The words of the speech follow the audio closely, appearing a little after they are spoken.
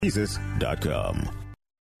Jesus.com.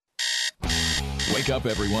 Wake up,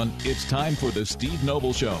 everyone. It's time for the Steve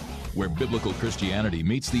Noble Show, where biblical Christianity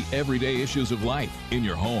meets the everyday issues of life in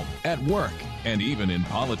your home, at work, and even in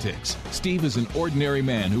politics. Steve is an ordinary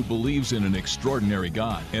man who believes in an extraordinary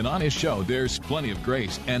God, and on his show, there's plenty of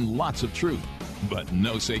grace and lots of truth, but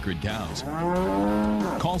no sacred cows.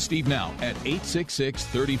 Call Steve now at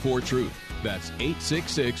 866-34-TRUTH. That's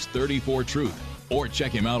 866-34-TRUTH. Or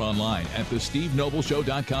check him out online at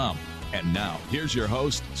thestevenobleshow.com. And now, here's your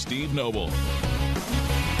host, Steve Noble.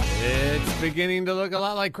 It's beginning to look a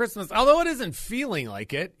lot like Christmas, although it isn't feeling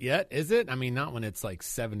like it yet, is it? I mean, not when it's like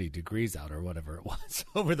 70 degrees out or whatever it was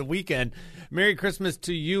over the weekend. Merry Christmas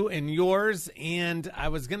to you and yours. And I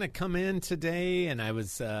was going to come in today, and I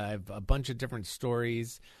have a bunch of different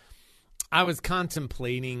stories I was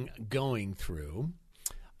contemplating going through.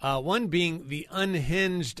 One being The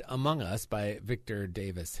Unhinged Among Us by Victor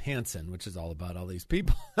Davis Hanson, which is all about all these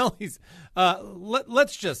people.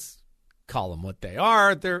 Let's just call them what they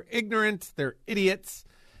are. They're ignorant. They're idiots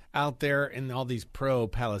out there in all these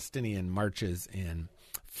pro-Palestinian marches and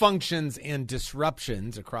functions and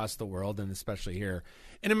disruptions across the world, and especially here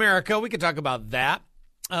in America. We could talk about that,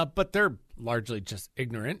 but they're largely just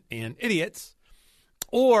ignorant and idiots.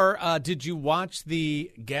 Or did you watch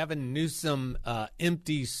the Gavin Newsom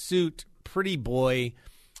empty suit pretty boy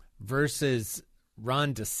versus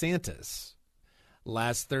Ron DeSantis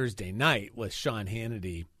last Thursday night with Sean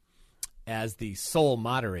Hannity as the sole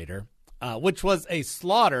moderator, which was a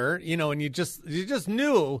slaughter, and you just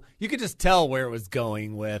knew, you could just tell where it was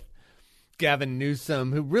going with Gavin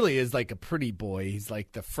Newsom, who really is like a pretty boy. He's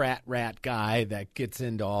like the frat rat guy that gets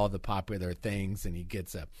into all the popular things, and he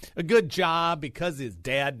gets a good job because his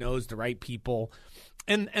dad knows the right people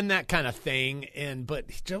and that kind of thing. But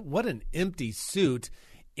what an empty suit.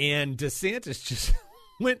 And DeSantis just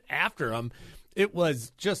went after him. It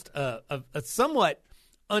was just a somewhat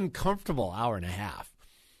uncomfortable hour and a half.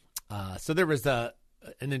 So there was an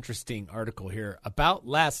interesting article here about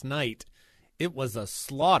last night. It was a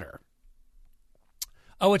slaughter.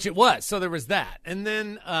 Oh, which it was. So there was that. And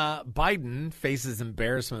then Biden faces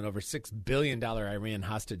embarrassment over $6 billion Iran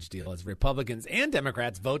hostage deal as Republicans and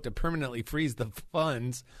Democrats vote to permanently freeze the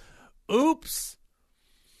funds. Oops.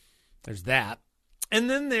 There's that.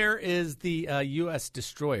 And then there is the U.S.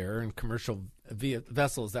 destroyer and commercial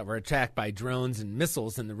vessels that were attacked by drones and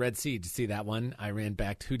missiles in the Red Sea. Did you see that one?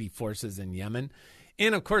 Iran-backed Houthi forces in Yemen.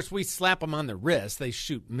 And, of course, we slap them on the wrist. They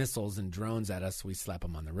shoot missiles and drones at us. We slap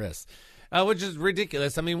them on the wrist. Which is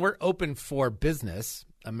ridiculous. I mean, we're open for business,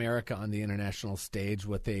 America on the international stage,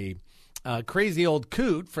 with a crazy old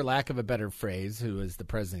coot, for lack of a better phrase, who is the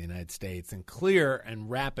president of the United States, and clear and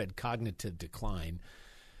rapid cognitive decline,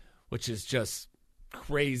 which is just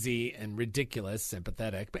crazy and ridiculous and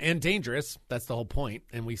pathetic and dangerous. That's the whole point,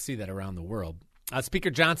 and we see that around the world. Speaker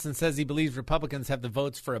Johnson says he believes Republicans have the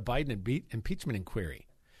votes for a Biden impeachment inquiry.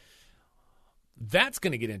 That's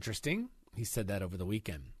going to get interesting. He said that over the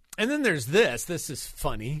weekend. And then there's this. This is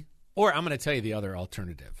funny. Or I'm going to tell you the other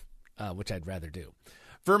alternative, which I'd rather do.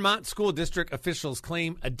 Vermont school district officials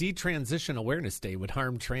claim a detransition awareness day would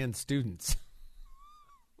harm trans students.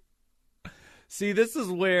 See, this is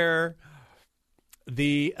where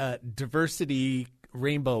the Diversity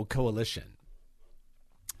Rainbow Coalition,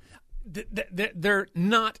 they're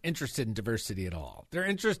not interested in diversity at all. They're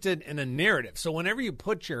interested in a narrative. So whenever you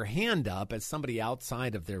put your hand up as somebody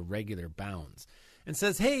outside of their regular bounds and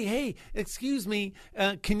says, hey, excuse me,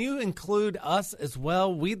 can you include us as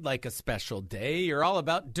well? We'd like a special day. You're all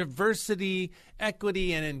about diversity,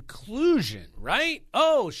 equity, and inclusion, right?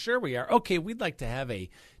 Oh, sure we are. Okay, we'd like to have a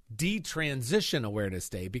detransition awareness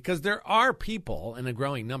day because there are people, and a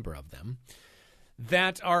growing number of them,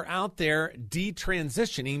 that are out there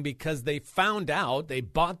detransitioning because they found out, they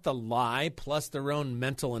bought the lie plus their own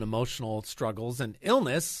mental and emotional struggles and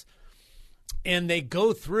illness, and they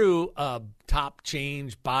go through top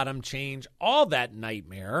change, bottom change, all that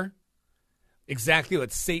nightmare. Exactly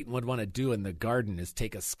what Satan would want to do in the garden is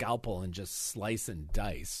take a scalpel and just slice and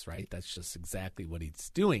dice, right? That's just exactly what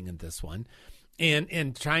he's doing in this one.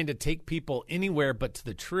 And trying to take people anywhere but to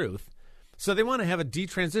the truth. So they want to have a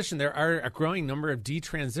detransition. There are a growing number of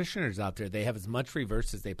detransitioners out there. They have as much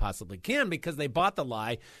reverse as they possibly can because they bought the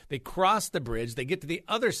lie. They cross the bridge. They get to the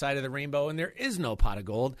other side of the rainbow, and there is no pot of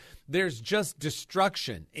gold. There's just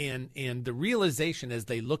destruction. And the realization as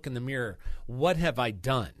they look in the mirror, what have I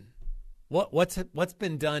done? What's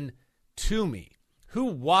been done to me? Who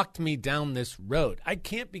walked me down this road? I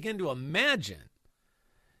can't begin to imagine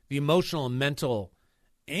the emotional and mental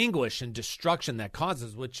anguish and destruction that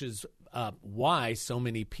causes, which is why so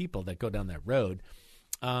many people that go down that road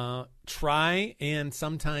try and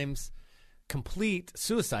sometimes complete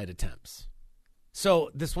suicide attempts.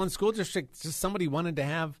 So this one school district, just somebody wanted to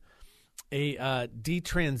have a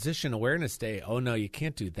detransition awareness day. Oh, no, you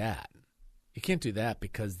can't do that. You can't do that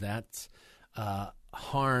because that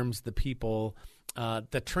harms the people,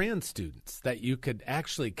 the trans students that you could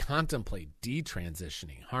actually contemplate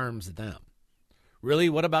detransitioning, harms them. Really,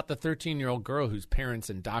 what about the 13-year-old girl whose parents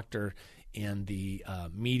and doctor and the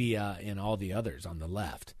media and all the others on the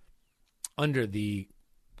left, under the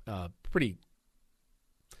pretty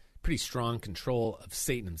strong control of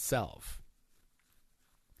Satan himself?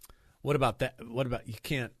 What about that? What about, you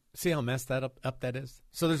can't see how messed that up that is?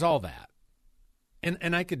 So there's all that.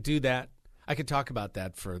 And I could do that. I could talk about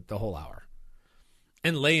that for the whole hour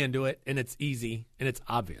and lay into it, and it's easy and it's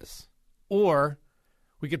obvious. Or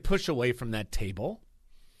we could push away from that table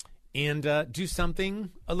and do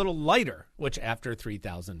something a little lighter, which after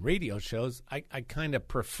 3,000 radio shows, I kind of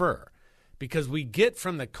prefer, because we get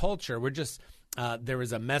from the culture. We're just, there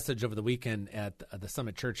was a message over the weekend at the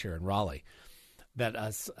Summit Church here in Raleigh that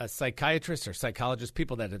a psychiatrist or psychologist,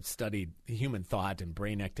 people that have studied human thought and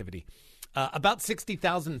brain activity, about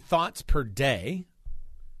 60,000 thoughts per day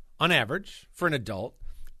on average for an adult,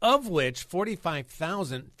 of which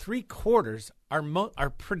 45,000, 3/4 are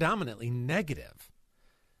predominantly negative.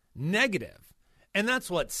 Negative. And that's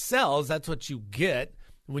what sells. That's what you get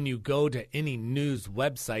when you go to any news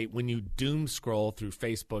website, when you doom scroll through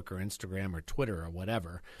Facebook or Instagram or Twitter or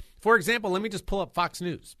whatever. For example, let me just pull up Fox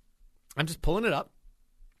News. I'm just pulling it up.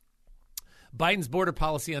 Biden's border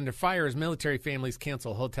policy under fire as military families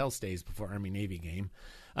cancel hotel stays before Army-Navy game.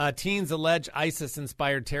 Teens allege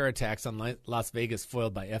ISIS-inspired terror attacks on Las Vegas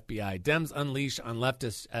foiled by FBI. Dems unleash on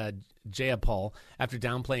leftist Jayapal after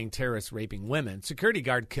downplaying terrorists raping women. Security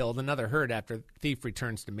guard killed. Another hurt after thief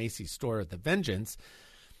returns to Macy's store with a vengeance.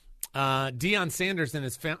 Deion Sanders and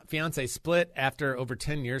his fiancée split after over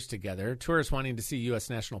 10 years together. Tourists wanting to see U.S.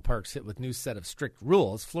 national parks hit with new set of strict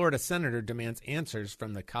rules. Florida senator demands answers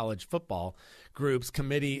from the college football group's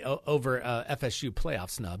committee over FSU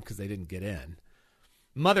playoff snub because they didn't get in.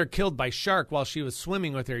 Mother killed by shark while she was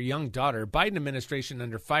swimming with her young daughter. Biden administration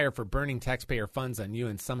under fire for burning taxpayer funds on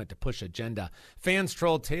UN summit to push agenda. Fans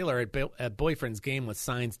trolled Taylor at boyfriend's game with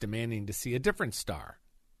signs demanding to see a different star.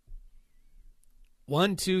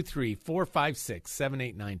 1, 2, 3, 4, 5, 6, 7,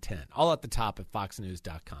 8, 9, 10. All at the top at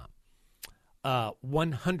foxnews.com.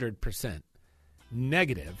 100%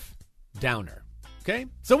 negative downer. Okay?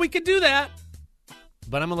 So we could do that,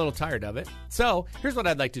 but I'm a little tired of it. So here's what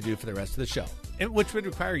I'd like to do for the rest of the show, which would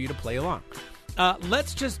require you to play along.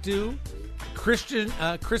 Let's just do Christian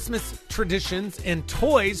Christmas traditions and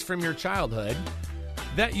toys from your childhood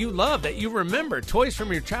that you love, that you remember. Toys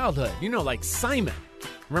from your childhood. You know, like Simon.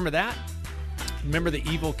 Remember that? Remember the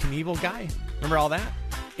Evel Knievel guy? Remember all that?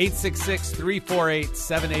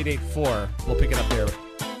 866-348-7884. We'll pick it up there.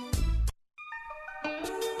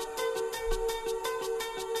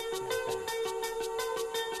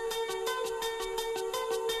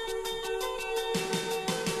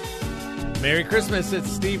 Merry Christmas. It's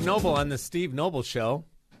Steve Noble on the Steve Noble Show.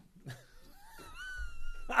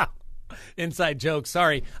 Inside joke,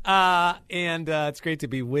 sorry. And it's great to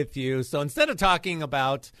be with you. So instead of talking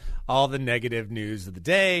about all the negative news of the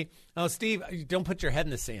day, oh, Steve, don't put your head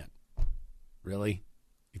in the sand. Really?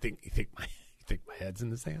 You think my head's in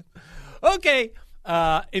the sand? Okay.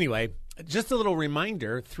 Anyway, just a little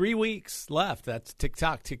reminder, 3 weeks left. That's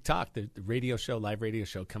TikTok, the radio show, live radio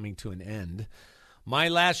show coming to an end. My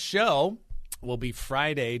last show will be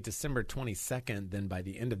Friday, December 22nd. Then by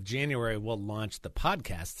the end of January, we'll launch the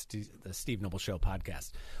podcast, the Steve Noble Show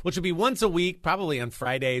podcast, which will be once a week, probably on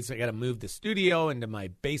Fridays. I got to move the studio into my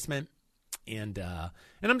basement, and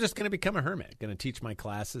I'm just going to become a hermit. Going to teach my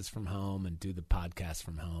classes from home and do the podcast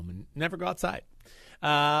from home and never go outside.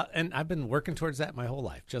 And I've been working towards that my whole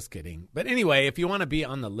life. Just kidding. But anyway, if you want to be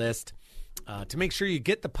on the list, to make sure you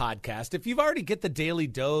get the podcast, if you've already get the daily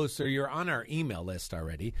dose or you're on our email list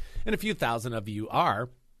already, and a few thousand of you are,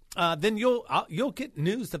 then you'll get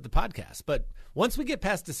news of the podcast. But once we get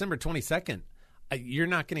past December 22nd, you're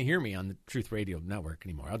not going to hear me on the Truth Radio Network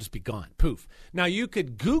anymore. I'll just be gone. Poof. Now, you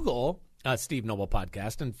could Google Steve Noble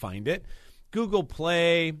Podcast and find it. Google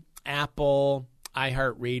Play, Apple,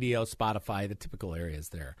 iHeartRadio, Spotify, the typical areas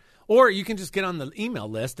there. Or you can just get on the email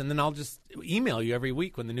list, and then I'll just email you every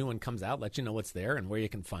week when the new one comes out, let you know what's there and where you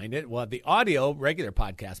can find it. We'll have the audio, regular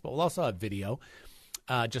podcast, but we'll also have video,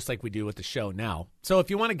 just like we do with the show now. So if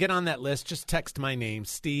you want to get on that list, just text my name,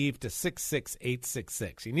 Steve, to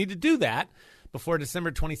 66866. You need to do that before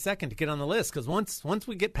December 22nd to get on the list, because once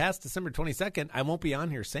we get past December 22nd, I won't be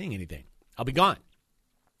on here saying anything. I'll be gone.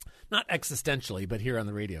 Not existentially, but here on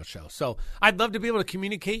the radio show. So I'd love to be able to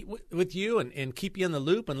communicate with you and keep you in the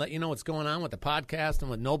loop and let you know what's going on with the podcast and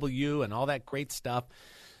with Noble U and all that great stuff.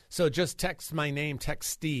 So just text my name, text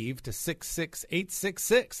Steve to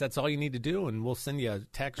 66866. That's all you need to do, and we'll send you a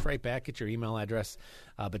text right back at your email address.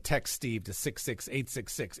 But text Steve to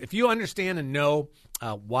 66866. If you understand and know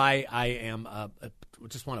why I am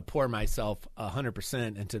just want to pour myself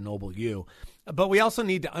 100% into Noble U, but we also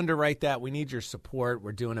need to underwrite that. We need your support.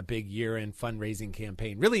 We're doing a big year-end fundraising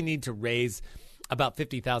campaign. Really need to raise about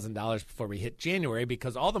 $50,000 before we hit January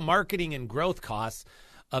because all the marketing and growth costs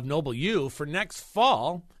of Noble U for next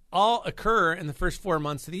fall all occur in the first 4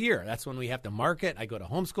 months of the year. That's when we have to market. I go to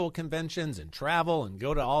homeschool conventions and travel and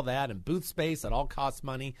go to all that and booth space. It all costs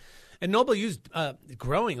money. And Noble U's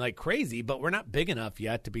growing like crazy, but we're not big enough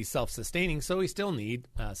yet to be self-sustaining, so we still need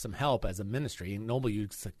some help as a ministry. And Noble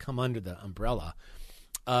U's come under the umbrella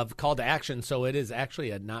of Call to Action, so it is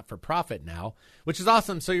actually a not-for-profit now, which is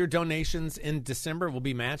awesome. So your donations in December will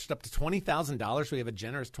be matched up to $20,000. We have a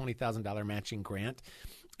generous $20,000 matching grant.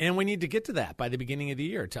 And we need to get to that by the beginning of the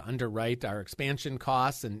year to underwrite our expansion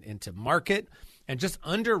costs and to market and just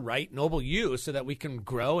underwrite Noble U so that we can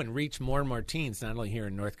grow and reach more and more teens, not only here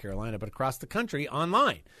in North Carolina, but across the country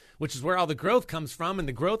online, which is where all the growth comes from. And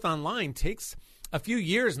the growth online takes a few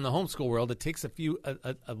years in the homeschool world. It takes a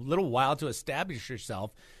little while to establish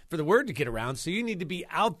yourself for the word to get around. So you need to be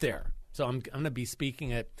out there. So I'm going to be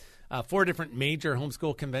speaking at 4 different major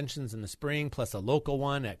homeschool conventions in the spring, plus a local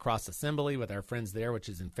one at Cross Assembly with our friends there, which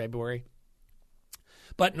is in February.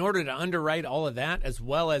 But in order to underwrite all of that, as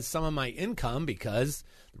well as some of my income, because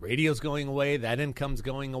the radio's going away, that income's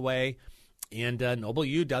going away, and Noble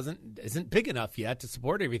U isn't big enough yet to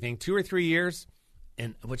support everything. 2 or 3 years,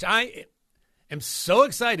 and which I am so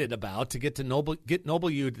excited about to get Noble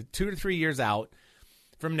U 2 to 3 years out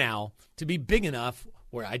from now to be big enough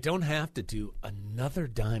where I don't have to do another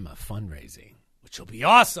dime of fundraising, which will be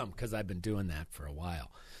awesome because I've been doing that for a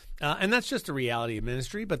while. And that's just a reality of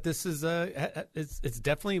ministry, but this is it's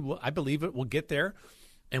definitely, I believe it will get there,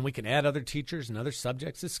 and we can add other teachers and other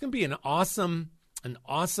subjects. It's going to be an awesome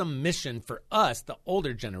mission for us, the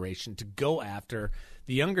older generation, to go after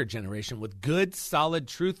the younger generation with good, solid,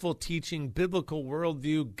 truthful teaching, biblical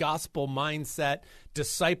worldview, gospel mindset,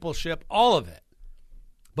 discipleship, all of it.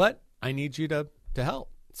 But I need you to help.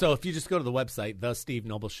 So if you just go to the website,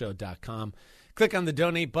 thestevenobleshow.com, click on the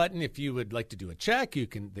donate button. If you would like to do a check,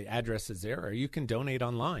 the address is there, or you can donate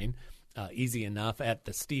online, easy enough, at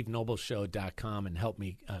thestevenobleshow.com and help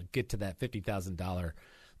me get to that $50,000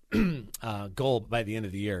 goal by the end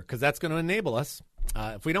of the year, because that's going to enable us.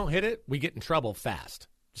 If we don't hit it, we get in trouble fast.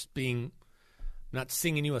 Not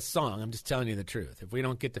singing you a song, I'm just telling you the truth. If we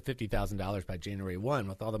don't get to $50,000 by January 1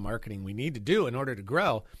 with all the marketing we need to do in order to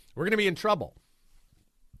grow, we're going to be in trouble.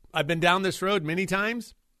 I've been down this road many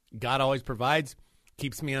times. God always provides,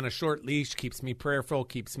 keeps me on a short leash, keeps me prayerful,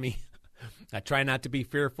 I try not to be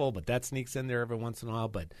fearful, but that sneaks in there every once in a while.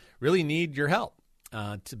 But really need your help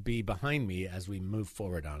to be behind me as we move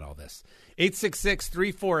forward on all this.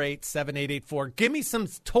 866-348-7884. Give me some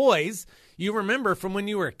toys you remember from when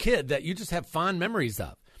you were a kid that you just have fond memories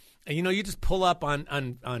of. And, you just pull up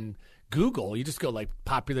on Google. You just go like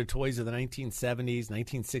popular toys of the 1970s,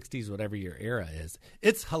 1960s, whatever your era is.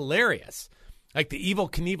 It's hilarious. Like the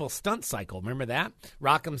Evel Knievel stunt cycle. Remember that?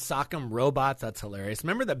 Rock'em Sock'em robots. That's hilarious.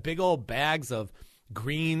 Remember the big old bags of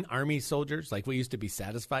green army soldiers? Like, we used to be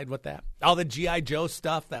satisfied with that. All the G.I. Joe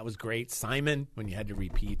stuff. That was great. Simon, when you had to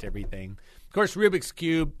repeat everything. Of course, Rubik's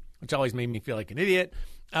Cube, which always made me feel like an idiot.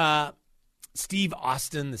 Steve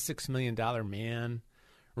Austin, the $6 Million Man.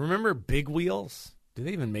 Remember Big Wheels? Do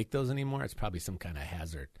they even make those anymore? It's probably some kind of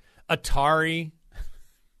hazard. Atari.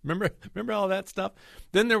 Remember all that stuff?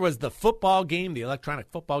 Then there was the football game, the electronic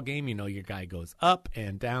football game. Your guy goes up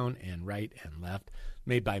and down and right and left.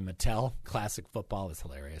 Made by Mattel. Classic football is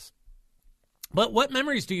hilarious. But what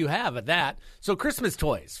memories do you have of that? So Christmas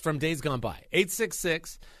toys from days gone by.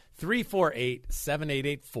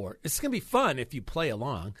 866-348-7884. It's going to be fun if you play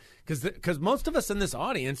along, because most of us in this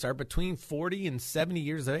audience are between 40 and 70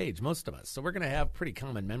 years of age, most of us. So we're going to have pretty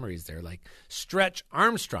common memories there, like Stretch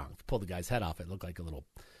Armstrong. Pull the guy's head off, it looked like a little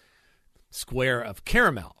square of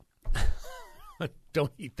caramel.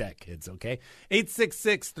 Don't eat that, kids, okay?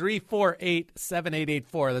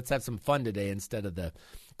 866-348-7884. Let's have some fun today instead of the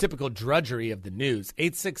typical drudgery of the news.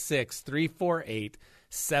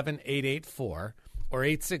 866-348-7884 or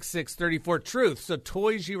 866-34-TRUTH. So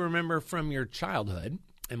toys you remember from your childhood.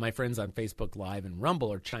 And my friends on Facebook Live and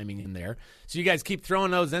Rumble are chiming in there. So you guys keep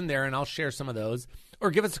throwing those in there, and I'll share some of those. Or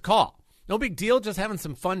give us a call. No big deal, just having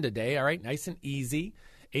some fun today, all right? Nice and easy.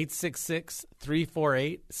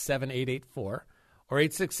 866-348-7884 or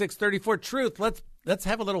 866-34-TRUTH. Let's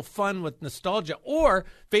have a little fun with nostalgia or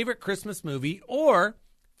favorite Christmas movie or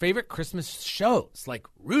favorite Christmas shows like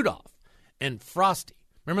Rudolph and Frosty.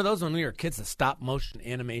 Remember those when we were kids, the stop motion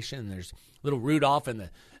animation, and there's little Rudolph and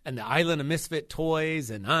the Island of Misfit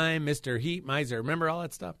Toys and I'm Mr. Heat Miser. Remember all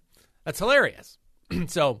that stuff? That's hilarious.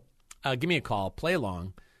 So give me a call, play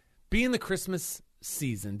along, be in the Christmas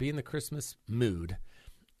season, be in the Christmas mood.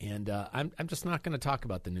 And I'm just not going to talk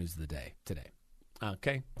about the news of the day today.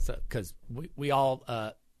 Okay? So because we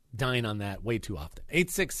all dine on that way too often.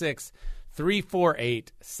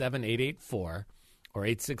 866-348-7884 or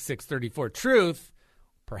 866-34-TRUTH.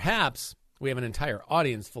 Perhaps we have an entire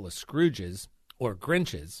audience full of Scrooges or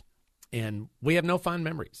Grinches, and we have no fond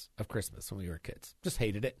memories of Christmas when we were kids. Just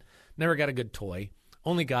hated it. Never got a good toy.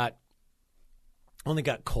 Only got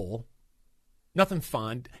coal. Nothing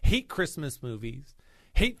fun. Hate Christmas movies.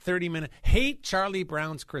 Hate 30-minute. Hate Charlie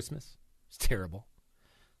Brown's Christmas. It's terrible.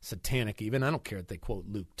 Satanic even. I don't care if they quote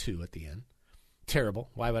Luke 2 at the end.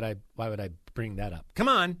 Terrible. Why would I bring that up? Come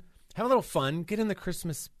on. Have a little fun. Get in the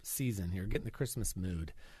Christmas season here. Get in the Christmas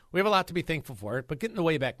mood. We have a lot to be thankful for, but get in the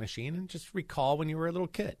Wayback Machine and just recall when you were a little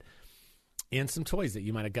kid and some toys that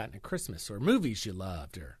you might have gotten at Christmas or movies you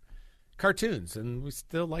loved or cartoons, and we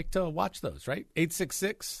still like to watch those, right?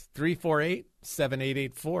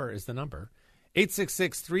 866-348-7884 is the number.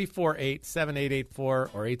 866-348-7884 or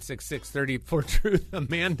 866-34-TRUTH.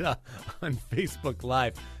 Amanda on Facebook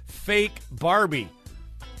Live. Fake Barbie.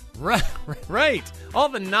 Right. All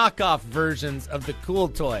the knockoff versions of the cool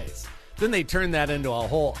toys. Then they turned that into a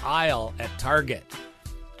whole aisle at Target.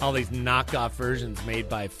 All these knockoff versions made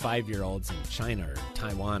by 5-year-olds in China or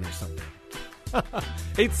Taiwan or something.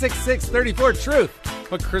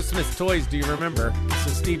 866-34-TRUTH. What Christmas toys do you remember? This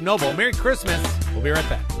is Steve Noble. Merry Christmas. We'll be right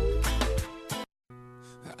back.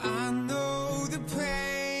 I know the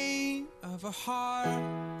pain of a heart.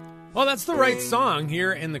 Well, that's the right song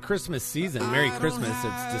here in the Christmas season. Merry Christmas.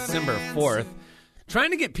 It's December 4th.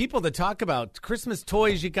 Trying to get people to talk about Christmas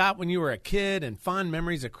toys you got when you were a kid and fond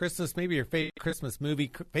memories of Christmas, maybe your favorite Christmas movie,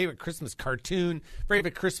 favorite Christmas cartoon,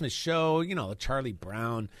 favorite Christmas show, Charlie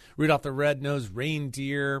Brown, Rudolph the Red-Nosed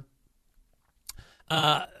Reindeer,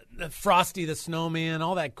 Frosty the Snowman,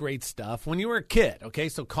 all that great stuff when you were a kid, okay?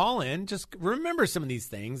 So call in. Just remember some of these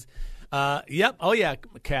things. Yep. Oh, yeah.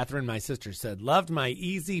 Catherine, my sister, said, loved my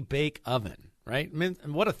Easy Bake Oven, right? I mean,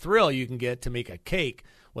 what a thrill you can get to make a cake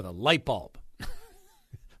with a light bulb.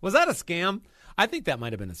 Was that a scam? I think that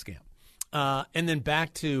might have been a scam. And then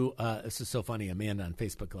back to, this is so funny, Amanda on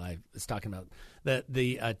Facebook Live is talking about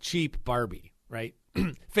the cheap Barbie, right?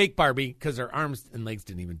 Fake Barbie, because her arms and legs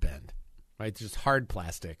didn't even bend, right? It's just hard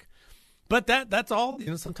plastic. But that's all,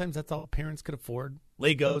 sometimes that's all parents could afford.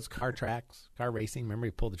 Legos, car tracks, car racing. Remember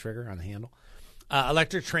you pull the trigger on the handle.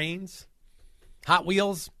 Electric trains, Hot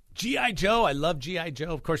Wheels, G.I. Joe. I love G.I. Joe.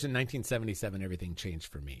 Of course, in 1977, everything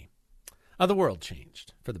changed for me. The world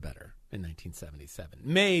changed for the better in 1977.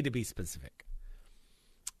 May, to be specific.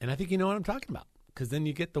 And I think you know what I'm talking about, because then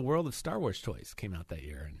you get the world of Star Wars toys came out that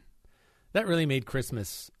year. And that really made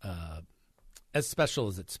Christmas as special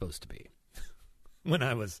as it's supposed to be. When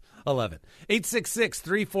I was 11.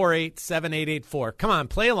 866-348-7884. Come on,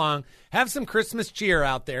 play along. Have some Christmas cheer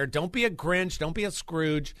out there. Don't be a Grinch. Don't be a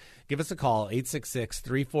Scrooge. Give us a call,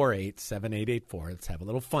 866-348-7884. Let's have a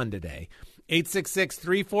little fun today.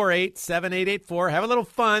 866-348-7884. Have a little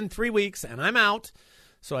fun. 3 weeks, and I'm out.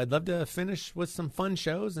 So I'd love to finish with some fun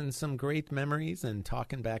shows and some great memories and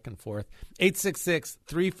talking back and forth.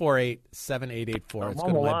 866-348-7884. Let's go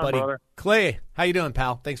to my buddy brother. Clay. How you doing,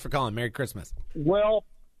 pal? Thanks for calling. Merry Christmas. Well,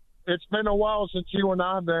 it's been a while since you and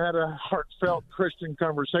I have had a heartfelt Christian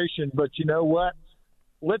conversation, but you know what?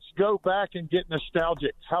 Let's go back and get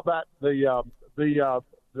nostalgic. How about the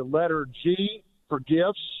letter G for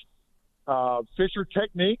gifts, Fisher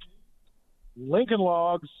Technique, Lincoln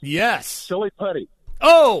Logs, yes, Silly Putty.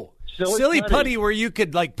 Oh, Silly Putty, where you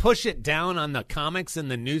could push it down on the comics in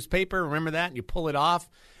the newspaper. Remember that? And you pull it off,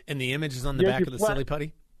 and the image is on the back of the Silly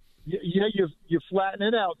Putty. Yeah, you flatten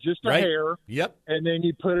it out just a hair. Yep. And then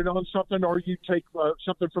you put it on something, or you take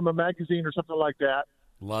something from a magazine or something like that.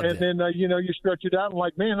 Loved it. And then you stretch it out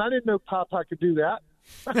and man, I didn't know Popeye could do that.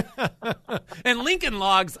 And Lincoln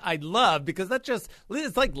Logs I love because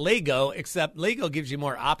it's like Lego, except Lego gives you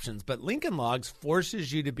more options, but Lincoln Logs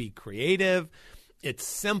forces you to be creative. It's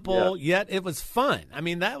simple, yet it was fun. I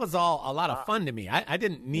mean, that was all a lot of fun to me. I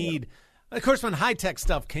didn't need of course, when high-tech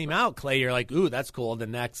stuff came out, Clay, you're like, ooh, that's cool, the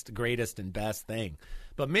next greatest and best thing.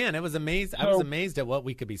 But, man, it was amazing. I was amazed at what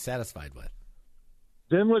we could be satisfied with.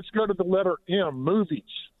 Then let's go to the letter M, movies.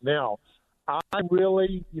 Now, I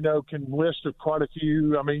really, can list quite a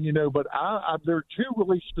few. I mean, but there are two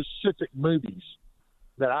really specific movies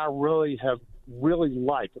that I really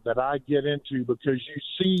liked that I get into, because you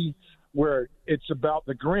see where it's about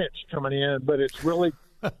the Grinch coming in, but it's really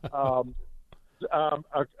a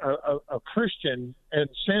Christian and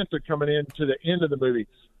Santa coming in to the end of the movie.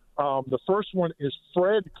 The first one is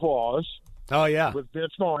Fred Claus. Oh, yeah. With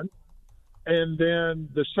Vince Vaughn. And then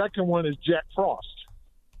the second one is Jack Frost.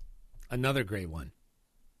 Another great one.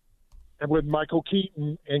 And with Michael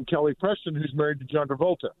Keaton and Kelly Preston, who's married to John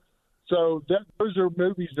Travolta. So those are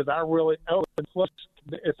movies that I really – oh, and plus,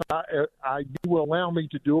 if you will allow me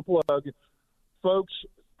to do a plug, folks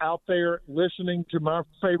out there listening to my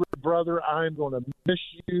favorite brother, I am going to miss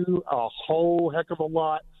you a whole heck of a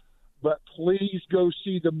lot. But please go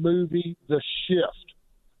see the movie The Shift.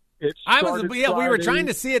 We were trying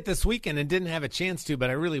to see it this weekend and didn't have a chance to,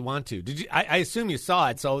 but I really want to. Did you? I assume you saw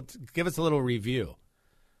it, so give us a little review.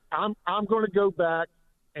 I'm going to go back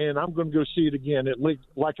and I'm going to go see it again.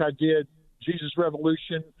 Like I did Jesus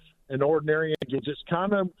Revolution and Ordinary Angels. It's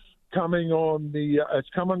kind of coming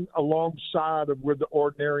alongside of where the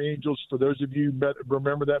Ordinary Angels. For those of you that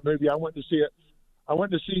remember that movie, I went to see it. I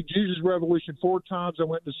went to see Jesus Revolution 4 times. I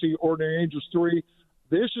went to see Ordinary Angels 3.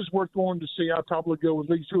 This is worth going to see. I'll probably go at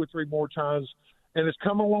least 2 or 3 more times, and it's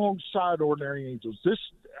come alongside Ordinary Angels.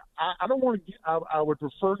 I don't want to. I would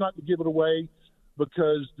prefer not to give it away,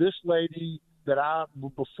 because this lady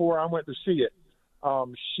before I went to see it,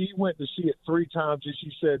 she went to see it 3 times, and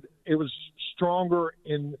she said it was stronger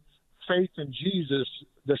in faith in Jesus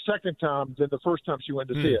the second time than the first time she went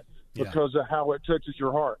to see it, because of how it touches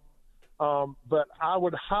your heart. But I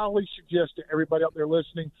would highly suggest to everybody out there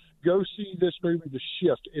listening, go see this movie, The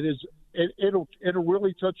Shift. It'll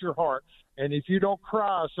really touch your heart, and if you don't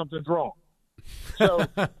cry, something's wrong. So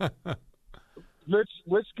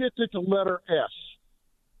let's get to the letter S.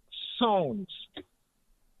 Songs.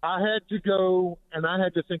 I had to go and I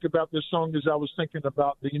had to think about this song as I was thinking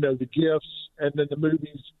about the gifts and then the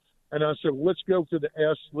movies, and I said, let's go to the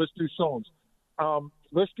S. Let's do songs.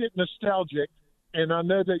 Let's get nostalgic. And I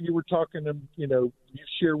know that you were talking to, you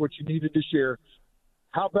share what you needed to share.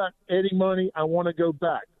 How about Eddie Money? I want to go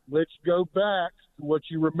back. Let's go back to what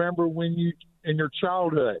you remember in your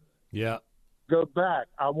childhood. Yeah. Go back.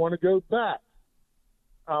 I want to go back.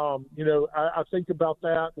 I think about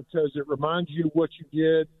that because it reminds you what you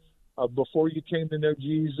did before you came to know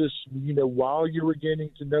Jesus, while you were getting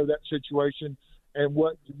to know that situation, and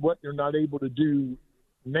what you're not able to do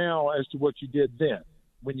now as to what you did then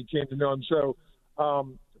when you came to know him. So,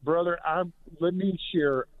 brother, let me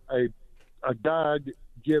share a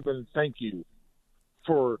God-given thank you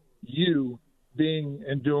for you being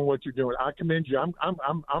and doing what you're doing. I commend you. I'm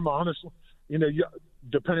honestly,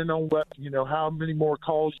 depending on what, how many more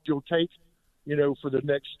calls you'll take, for the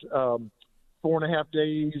next 4.5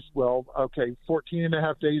 days. Well, okay,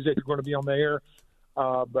 14.5 days that you're going to be on the air.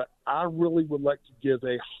 But I really would like to give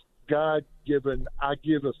a God-given, I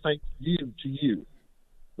give a thank you to you.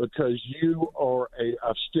 Because you are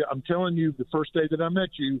I'm telling you, the first day that I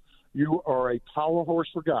met you, you are a power horse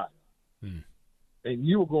for God. And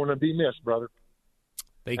you are going to be missed, brother.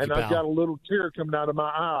 Thank you, and I've got a little tear coming out of my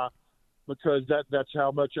eye because that's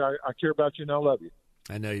how much I care about you and I love you.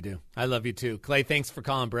 I know you do. I love you too. Clay, thanks for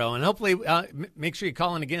calling, bro. And hopefully make sure you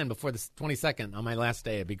call in again before the 22nd on my last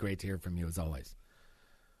day. It'd be great to hear from you as always.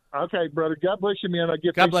 Okay, brother. God bless you, man. I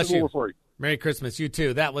get God bless you. For you. Merry Christmas. You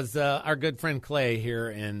too. That was our good friend Clay here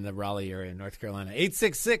in the Raleigh area, North Carolina.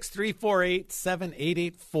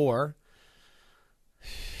 866-348-7884.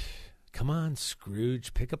 Come on,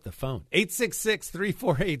 Scrooge. Pick up the phone.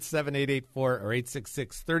 866-348-7884 or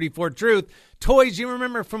 866-34-TRUTH. Toys you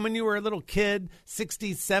remember from when you were a little kid,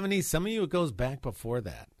 60s, 70s. Some of you, it goes back before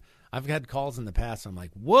that. I've had calls in the past. I'm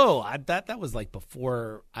like, whoa, that was like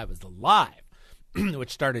before I was alive,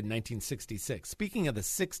 which started in 1966. Speaking of the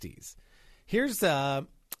 60s, here's a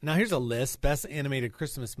list, best animated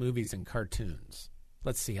Christmas movies and cartoons.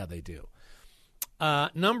 Let's see how they do.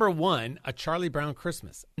 Number 1, A Charlie Brown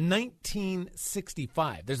Christmas,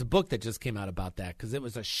 1965. There's a book that just came out about that because it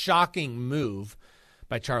was a shocking move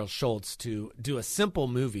by Charles Schultz to do a simple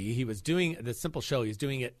movie. He was doing the simple show. He's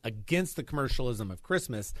doing it against the commercialism of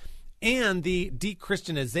Christmas and the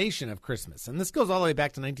de-Christianization of Christmas. And this goes all the way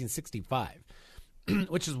back to 1965,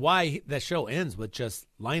 which is why that show ends with just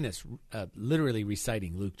Linus literally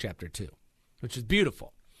reciting Luke chapter 2, which is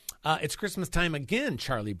beautiful. It's Christmas Time Again,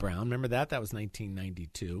 Charlie Brown. Remember that? That was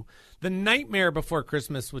 1992. The Nightmare Before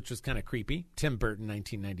Christmas, which was kind of creepy. Tim Burton,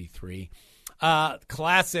 1993.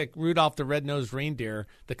 Classic Rudolph the Red-Nosed Reindeer,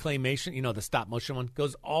 the claymation, the stop-motion one,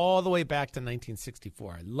 goes all the way back to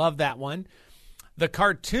 1964. I love that one. The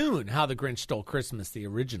cartoon, How the Grinch Stole Christmas, the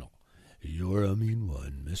original. You're a mean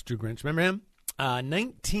one, Mr. Grinch. Remember him?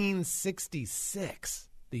 1966,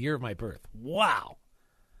 the year of my birth. Wow.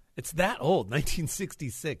 It's that old,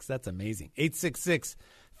 1966. That's amazing.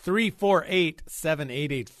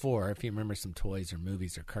 866-348-7884 if you remember some toys or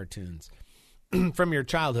movies or cartoons from your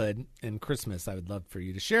childhood and Christmas. I would love for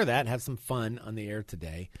you to share that and have some fun on the air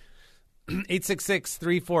today.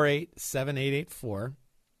 866-348-7884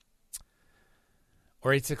 or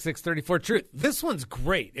 866-34-TRUTH. This one's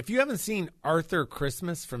great. If you haven't seen Arthur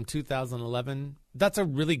Christmas from 2011, that's a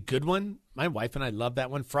really good one. My wife and I love that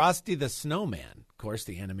one. Frosty the Snowman, of course,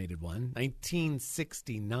 the animated one,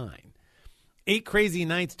 1969. 8 Crazy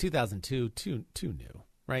Nights, 2002, too new,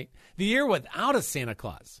 right? The Year Without a Santa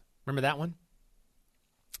Claus. Remember that one?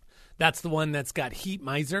 That's the one that's got Heat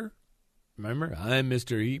Miser. Remember? I'm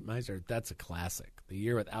Mr. Heat Miser. That's a classic. The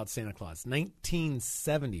Year Without Santa Claus,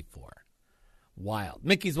 1974. Wild.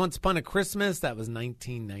 Mickey's Once Upon a Christmas, that was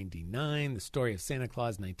 1999. The Story of Santa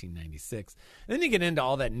Claus, 1996. And then you get into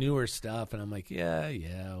all that newer stuff, and I'm like, yeah,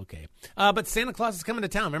 okay. But Santa Claus is Coming to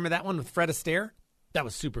Town. Remember that one with Fred Astaire? That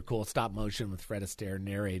was super cool. Stop motion with Fred Astaire,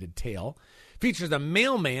 narrated tale. Features a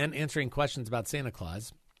mailman answering questions about Santa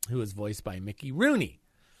Claus, who is voiced by Mickey Rooney.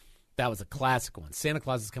 That was a classic one. Santa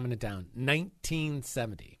Claus is Coming to Town,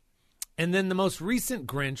 1970. And then the most recent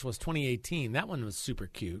Grinch was 2018. That one was super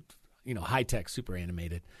cute. High-tech, super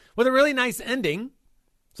animated, with a really nice ending.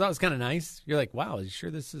 So that was kind of nice. You're like, wow, are you sure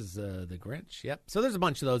this is the Grinch? Yep. So there's a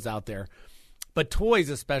bunch of those out there. But toys,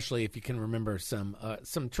 especially, if you can remember some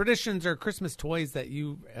traditions or Christmas toys that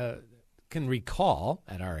you can recall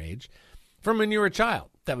at our age from when you were a child.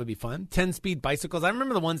 That would be fun. 10-speed bicycles. I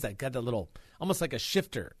remember the ones that got the little, almost like a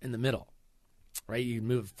shifter in the middle, right? You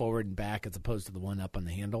move it forward and back as opposed to the one up on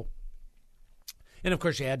the handle. And, of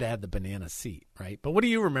course, you had to have the banana seat, right? But what do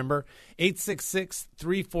you remember?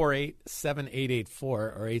 866-348-7884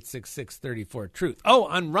 or 866-34-TRUTH. Oh,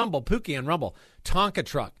 on Rumble, Pookie on Rumble, Tonka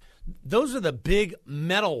truck. Those are the big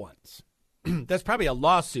metal ones. That's probably a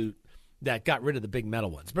lawsuit that got rid of the big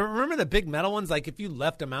metal ones. But remember the big metal ones? Like if you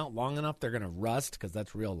left them out long enough, they're going to rust because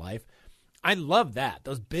that's real life. I love that.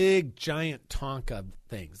 Those big, giant Tonka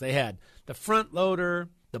things. They had the front loader,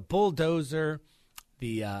 the bulldozer,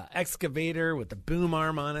 the excavator with the boom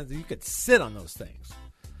arm on it. You could sit on those things.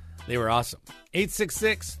 They were awesome.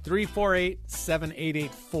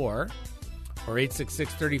 866-348-7884 or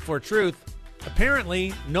 866-34-TRUTH.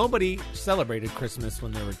 Apparently, nobody celebrated Christmas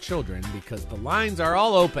when they were children because the lines are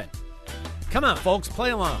all open. Come on, folks, play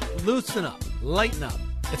along. Loosen up. Lighten up.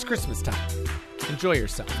 It's Christmas time. Enjoy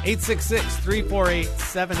yourself.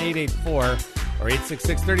 866-348-7884 or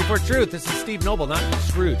 866-34-TRUTH. This is Steve Noble, not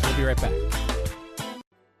Scrooge. We'll be right back.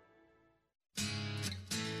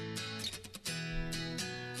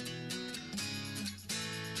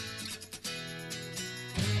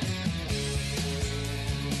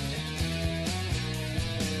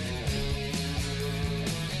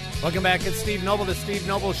 Welcome back. It's Steve Noble, the Steve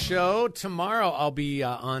Noble Show. Tomorrow I'll be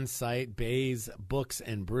on site, Bay's Books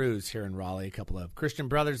and Brews here in Raleigh. A couple of Christian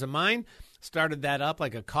brothers of mine started that up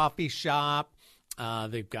like a coffee shop.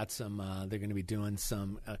 They've got some. They're going to be doing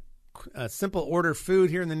some simple order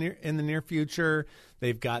food here in the near future.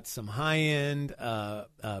 They've got some high end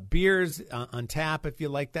beers on tap if you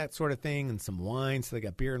like that sort of thing, and some wine. So they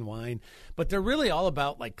got beer and wine, but they're really all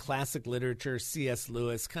about like classic literature, C.S.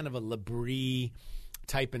 Lewis, kind of a L'Abri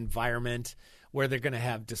type environment where they're going to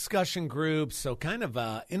have discussion groups. So kind of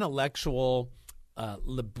intellectual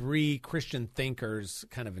L'Abri Christian thinkers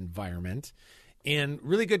kind of environment, and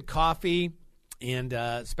really good coffee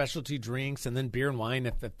and specialty drinks, and then beer and wine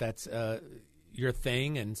if that's your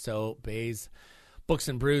thing. And so Bay's Books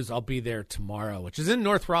and Brews, I'll be there tomorrow, which is in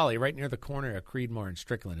North Raleigh, right near the corner of Creedmoor and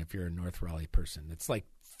Strickland if you're a North Raleigh person. It's like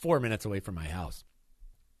 4 minutes away from my house.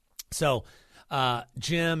 So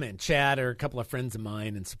Jim and Chad are a couple of friends of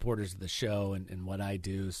mine and supporters of the show and what I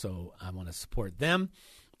do, so I want to support them.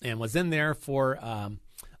 And was in there for a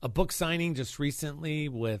book signing just recently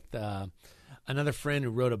with another friend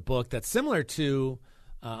who wrote a book that's similar to,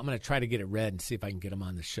 I'm going to try to get it read and see if I can get him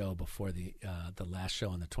on the show before the last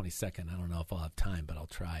show on the 22nd. I don't know if I'll have time, but I'll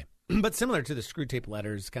try. But similar to the Screw Tape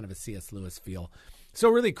Letters, kind of a C.S. Lewis feel. So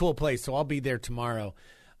a really cool place. So I'll be there tomorrow.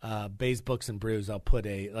 Bay's Books and Brews, I'll put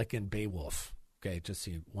like in Beowulf. Okay, just so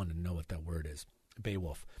you want to know what that word is,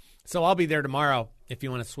 Beowulf. So I'll be there tomorrow if you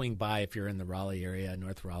want to swing by, if you're in the Raleigh area,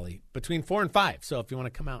 North Raleigh, between 4 and 5. So if you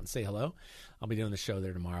want to come out and say hello, I'll be doing the show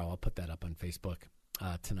there tomorrow. I'll put that up on Facebook.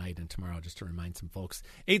 tonight and tomorrow, just to remind some folks.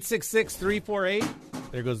 866-348.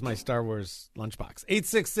 There goes my Star Wars lunchbox.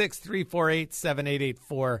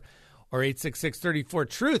 866-348-7884 or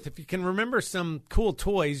 866-34-TRUTH. If you can remember some cool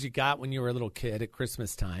toys you got when you were a little kid at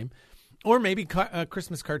Christmas time, or maybe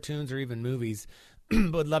Christmas cartoons or even movies,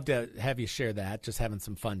 would love to have you share that. Just having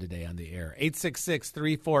some fun today on the air.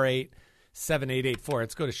 866-348-7884.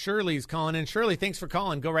 Let's go to Shirley's calling in. Shirley, thanks for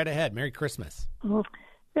calling. Go right ahead. Merry Christmas.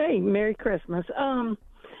 Hey, Merry Christmas.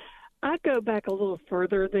 I go back a little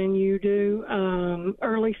further than you do,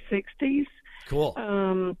 early 60s. Cool.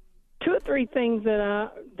 2 or 3 things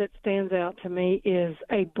that stands out to me is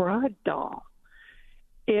a bride doll.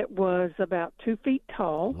 It was about 2 feet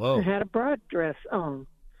tall. Whoa. It had a bride dress on.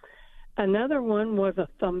 Another one was a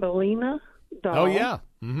Thumbelina doll. Oh, yeah.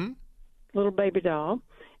 Mm-hmm. Little baby doll.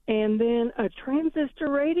 And then a transistor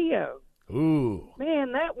radio. Ooh.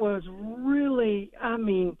 Man, that was really,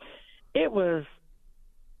 it was...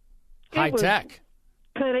 High tech.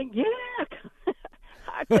 Cutting, yeah.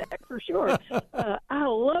 High tech for sure. I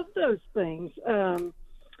love those things.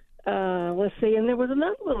 Let's see. And there was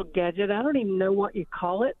another little gadget. I don't even know what you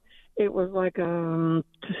call it. It was like a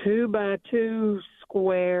 2x2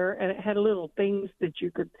 square, and it had little things that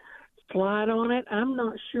you could slide on it. I'm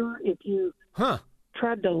not sure if you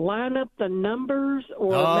tried to line up the numbers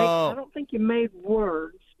or I don't think you made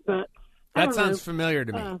words, but that sounds familiar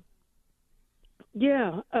to me.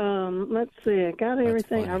 Yeah. Let's see. I got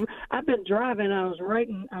everything. I've been driving. I was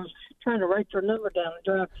trying to write your number down and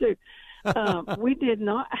drive too. We did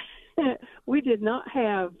not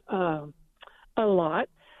have a lot.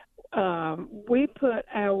 We put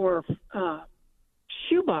our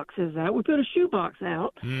shoe boxes out. We put a shoe box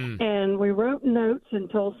out, and we wrote notes and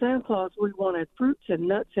told Santa Claus we wanted fruits and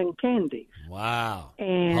nuts and candies. Wow.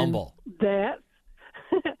 And humble.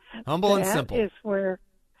 Humble and simple. Is where,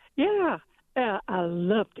 I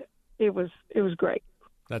loved it. It was great.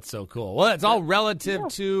 That's so cool. Well, it's all relative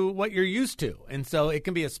to what you're used to, and so it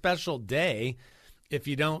can be a special day if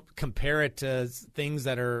you don't compare it to things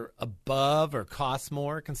that are above or cost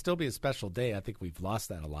more. It can still be a special day. I think we've lost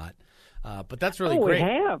that a lot. But that's really great. We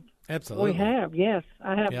have. Absolutely. We have, yes.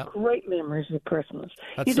 I have great memories of Christmas.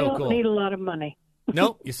 That's you so don't cool. need a lot of money.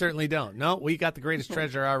 No, you certainly don't. No, we got the greatest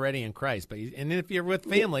treasure already in Christ. And if you're with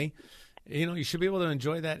family, you should be able to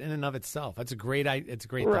enjoy that in and of itself. It's a great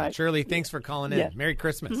thought. Shirley, thanks for calling in. Yes. Merry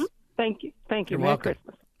Christmas. Mm-hmm. Thank you. You're Merry welcome.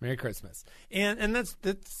 Christmas. Merry Christmas. And that's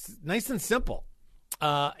nice and simple.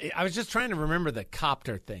 I was just trying to remember the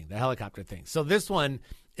helicopter thing. So this one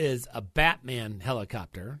is a Batman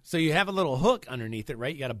helicopter. So you have a little hook underneath it,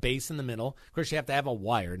 right? You got a base in the middle. Of course, you have to have a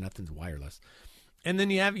wire. Nothing's wireless. And then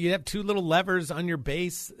you have 2 little levers on your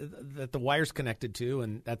base that the wire's connected to,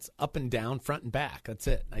 and that's up and down, front and back. That's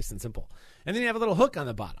it. Nice and simple. And then you have a little hook on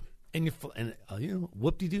the bottom. And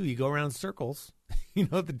whoop-de-doo, you go around circles.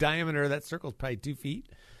 The diameter of that circle is probably 2 feet.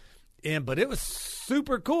 But it was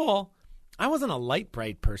super cool. I wasn't a light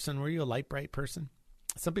bright person. Were you a light bright person?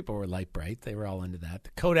 Some people were light bright. They were all into that.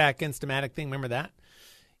 The Kodak Instamatic thing, remember that?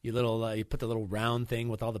 You put the little round thing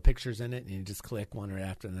with all the pictures in it, and you just click one right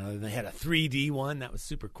after another. And they had a 3D one. That was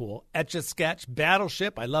super cool. Etch-a-Sketch,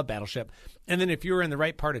 Battleship. I love Battleship. And then if you were in the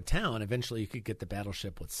right part of town, eventually you could get the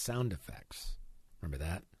Battleship with sound effects. Remember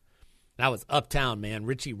that? That was uptown, man.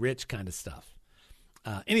 Richie Rich kind of stuff.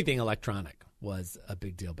 Anything electronic was a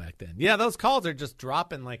big deal back then. Yeah, those calls are just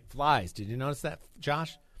dropping like flies. Did you notice that,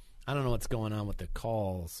 Josh? I don't know what's going on with the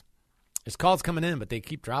calls. There's calls coming in, but they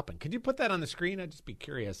keep dropping. Could you put that on the screen? I'd just be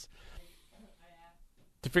curious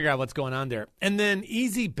to figure out what's going on there. And then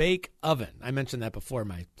Easy Bake Oven. I mentioned that before.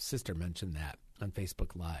 My sister mentioned that on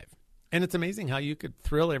Facebook Live. And it's amazing how you could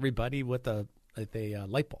thrill everybody with a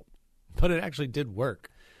light bulb. But it actually did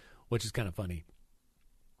work, which is kind of funny.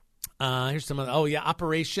 Here's some of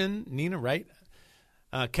Operation Nina, right?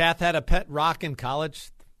 Kath had a pet rock in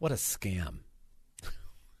college. What a scam.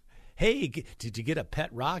 Hey, did you get a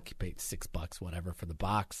pet rock? You paid $6, whatever, for the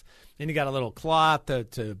box. And you got a little cloth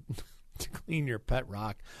to clean your pet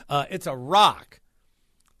rock. It's a rock.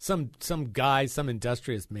 Some guy, some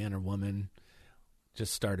industrious man or woman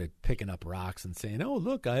just started picking up rocks and saying, "Oh,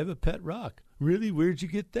 look, I have a pet rock." Really? Where'd you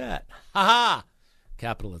get that? Ha-ha!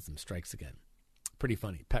 Capitalism strikes again. Pretty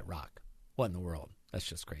funny. Pet rock. What in the world? That's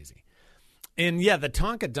just crazy. And, yeah, the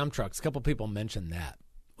Tonka dump trucks, a couple people mentioned that,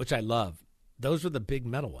 which I love. Those were the big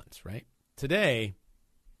metal ones, right? Today,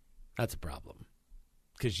 that's a problem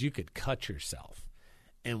because you could cut yourself,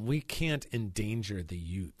 and we can't endanger the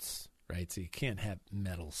Utes, right? So you can't have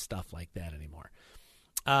metal stuff like that anymore.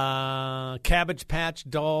 Cabbage Patch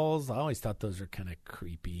dolls. I always thought those were kind of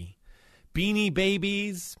creepy. Beanie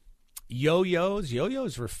Babies. Yo-yos.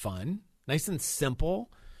 Yo-yos were fun. Nice and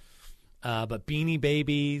simple. But Beanie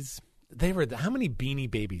Babies, how many Beanie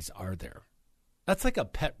Babies are there? That's like a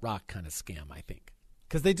pet rock kind of scam, I think.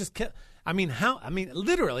 Because they just kept,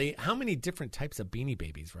 literally, how many different types of Beanie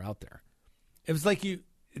Babies were out there? It was like and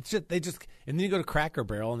then you go to Cracker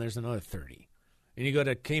Barrel and there's another 30. And you go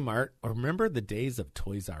to Kmart, or remember the days of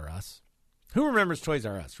Toys R Us? Who remembers Toys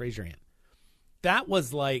R Us? Raise your hand. That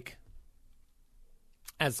was like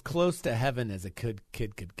as close to heaven as a kid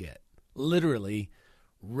could get. Literally,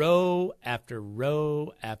 row after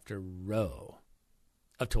row after row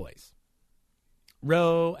of toys.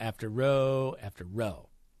 Row after row after row.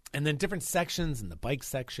 And then different sections, and the bike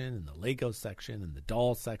section, and the Lego section, and the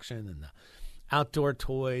doll section, and the outdoor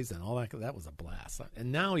toys, and all that. That was a blast.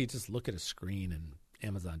 And now you just look at a screen, and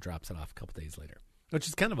Amazon drops it off a couple days later, which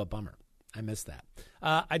is kind of a bummer. I miss that.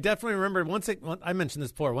 I definitely remember I mentioned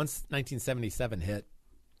this before, once 1977 hit,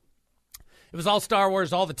 it was all Star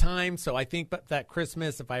Wars all the time. So I think that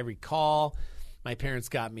Christmas, if I recall, my parents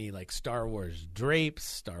got me like Star Wars drapes,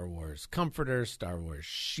 Star Wars comforters, Star Wars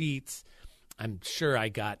sheets. I'm sure I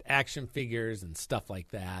got action figures and stuff like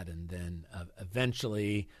that. And then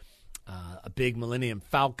eventually a big Millennium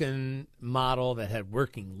Falcon model that had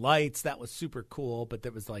working lights. That was super cool, but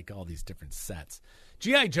there was like all these different sets.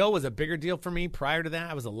 G.I. Joe was a bigger deal for me prior to that.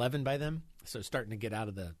 I was 11 by then, so starting to get out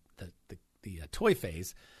of the toy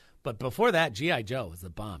phase. But before that, G.I. Joe was the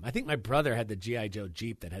bomb. I think my brother had the G.I. Joe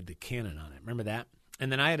Jeep that had the cannon on it. Remember that?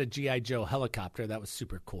 And then I had a G.I. Joe helicopter. That was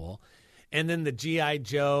super cool. And then the G.I.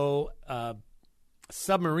 Joe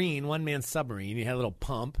submarine, one-man submarine. You had a little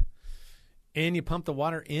pump, and you pump the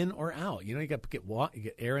water in or out. You know, you got to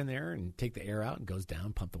get air in there and take the air out, and goes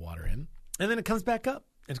down, pump the water in. And then it comes back up.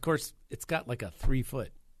 And, of course, it's got like a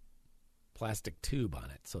 3-foot plastic tube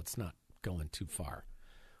on it, so it's not going too far,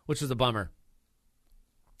 which was a bummer.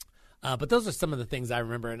 But those are some of the things I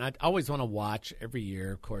remember, and I always want to watch every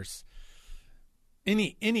year, of course,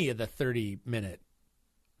 any of the 30-minute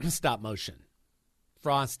stop motion.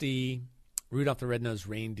 Frosty, Rudolph the Red-Nosed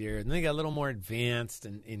Reindeer, and they got a little more advanced,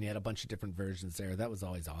 and you had a bunch of different versions there. That was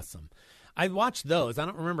always awesome. I watched those. I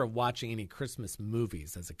don't remember watching any Christmas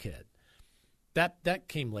movies as a kid. That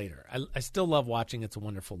came later. I still love watching It's a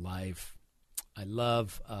Wonderful Life. I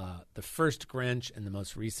love the first Grinch and the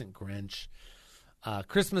most recent Grinch.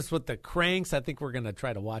 Christmas with the Cranks, I think we're going to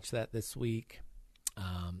try to watch that this week.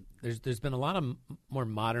 There's been a lot of more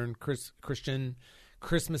modern Christian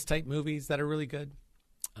Christmas-type movies that are really good.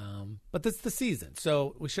 But that's the season.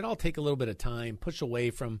 So we should all take a little bit of time, push away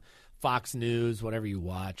from Fox News, whatever you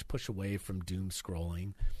watch, push away from doom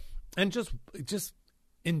scrolling, and just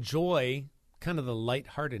enjoy kind of the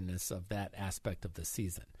lightheartedness of that aspect of the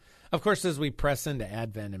season. Of course, as we press into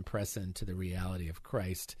Advent and press into the reality of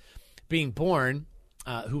Christ being born,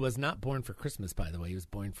 who was not born for Christmas, by the way, he was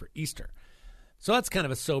born for Easter. So that's kind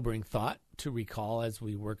of a sobering thought to recall as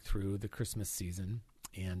we work through the Christmas season.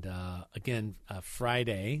 And again,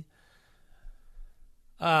 Friday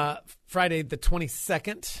the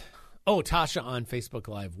 22nd. Oh, Tasha on Facebook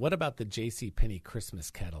Live. What about the JCPenney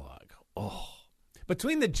Christmas catalog? Oh,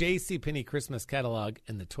 between the JCPenney Christmas catalog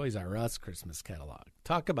and the Toys R Us Christmas catalog,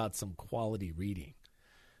 talk about some quality reading.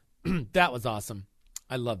 That was awesome.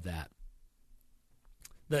 I love that.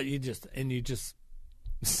 You just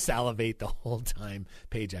salivate the whole time,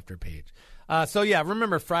 page after page. So yeah,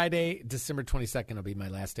 remember Friday, December 22nd will be my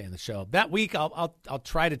last day on the show. That week, I'll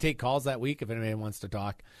try to take calls that week if anybody wants to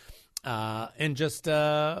talk, and just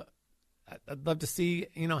I'd love to see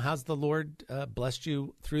how's the Lord blessed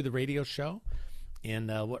you through the radio show, and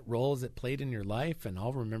what role has it played in your life. And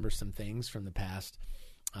I'll remember some things from the past,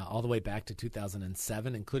 all the way back to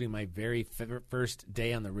 2007, including my very first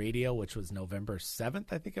day on the radio, which was November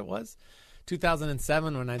 7th, I think it was.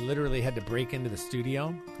 2007, when I literally had to break into the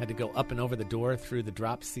studio, had to go up and over the door through the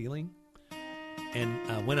drop ceiling,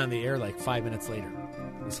 and went on the air like 5 minutes later.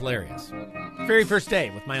 It was hilarious. Very first day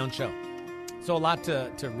with my own show. So a lot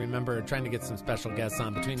to remember, trying to get some special guests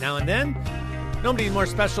on between now and then. Nobody more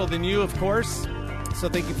special than you, of course. So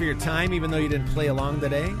thank you for your time, even though you didn't play along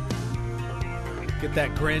today. Get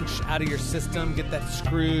that Grinch out of your system. Get that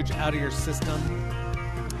Scrooge out of your system.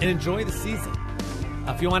 And enjoy the season.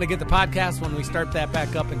 If you want to get the podcast when we start that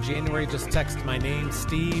back up in January, just text my name,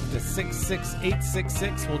 Steve, to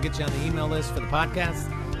 66866. We'll get you on the email list for the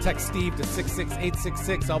podcast. Text Steve to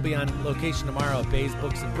 66866. I'll be on location tomorrow at Bay's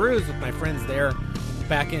Books and Brews with my friends there.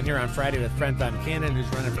 Back in here on Friday with Fred Von Cannon, who's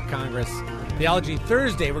running for Congress. Theology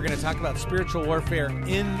Thursday, we're going to talk about spiritual warfare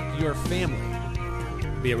in your family.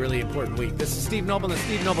 It'll be a really important week. This is Steve Noble and the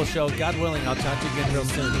Steve Noble Show. God willing, I'll talk to you again real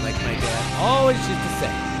soon. Like my dad always used to say,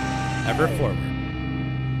 ever forward.